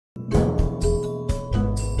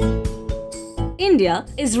India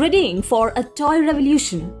is readying for a toy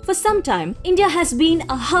revolution. For some time, India has been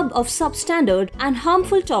a hub of substandard and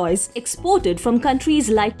harmful toys exported from countries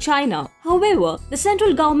like China. However, the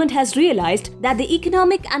central government has realized that the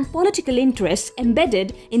economic and political interests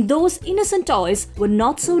embedded in those innocent toys were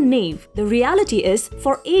not so naive. The reality is,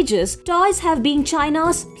 for ages, toys have been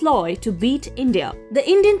China's ploy to beat India. The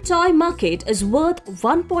Indian toy market is worth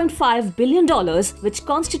 $1.5 billion, which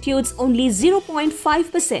constitutes only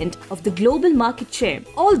 0.5% of the global market share.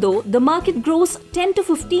 Although the market grows 10 to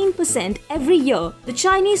 15% every year, the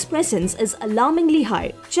Chinese presence is alarmingly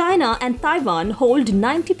high. China and Taiwan hold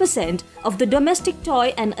 90% of the domestic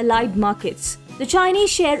toy and allied markets. The Chinese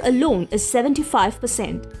share alone is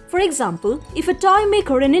 75%. For example, if a toy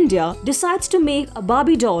maker in India decides to make a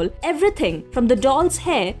Barbie doll, everything from the doll's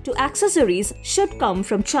hair to accessories should come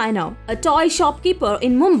from China. A toy shopkeeper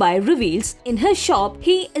in Mumbai reveals in his shop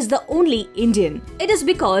he is the only Indian. It is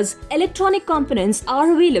because electronic components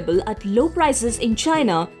are available at low prices in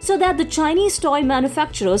China so that the Chinese toy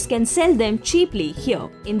manufacturers can sell them cheaply here.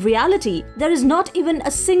 In reality, there is not even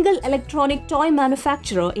a single electronic toy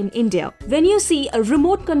manufacturer in India. When you see a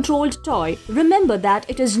remote-controlled toy, remember that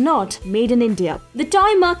it is not made in India. The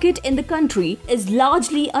toy market in the country is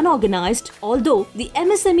largely unorganized, although the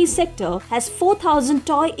MSME sector has 4,000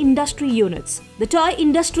 toy industry units. The toy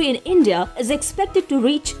industry in India is expected to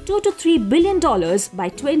reach $2 to $3 billion by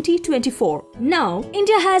 2024. Now,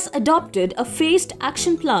 India has adopted a phased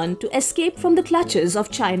action plan to escape from the clutches of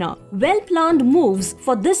China. Well-planned moves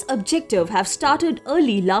for this objective have started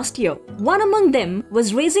early last year. One among them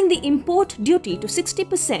was raising the import duty to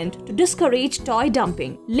 60% to discourage toy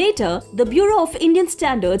dumping. Later, the Bureau of Indian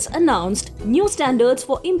Standards announced new standards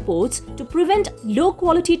for imports to prevent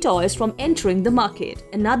low-quality toys from entering the market.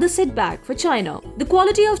 Another setback for China. The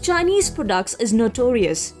quality of Chinese products is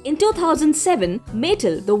notorious. In 2007,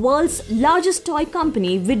 Mattel, the world's largest toy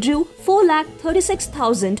company, withdrew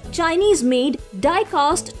 436,000 Chinese-made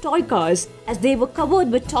die-cast toy cars as they were covered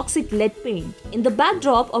with toxic lead paint. In the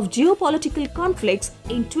backdrop of geopolitical conflicts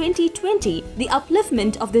in 2020, the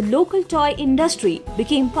upliftment of the local toy industry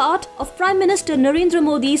became part of Prime Minister Narendra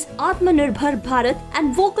Modi's Atmanirbhar Bharat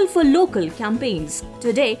and Vocal for Local campaigns.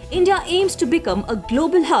 Today, India aims to become a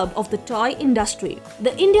global hub of the toy industry.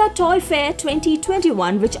 The India Toy Fair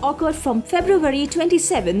 2021, which occurred from February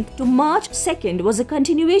 27th to March 2nd, was a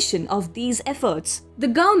continuation of these efforts. The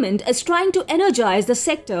government is trying to energize the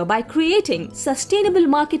sector by creating sustainable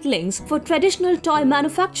market links for traditional toy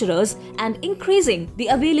manufacturers and increasing the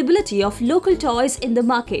availability of local toys in the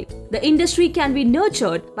market. The industry can be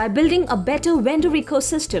nurtured by building a better vendor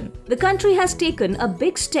ecosystem. The country has taken a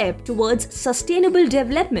big step towards sustainable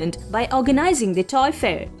development by organizing the toy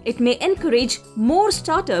fair. It may encourage more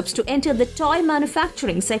startups to enter the toy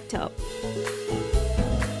manufacturing sector.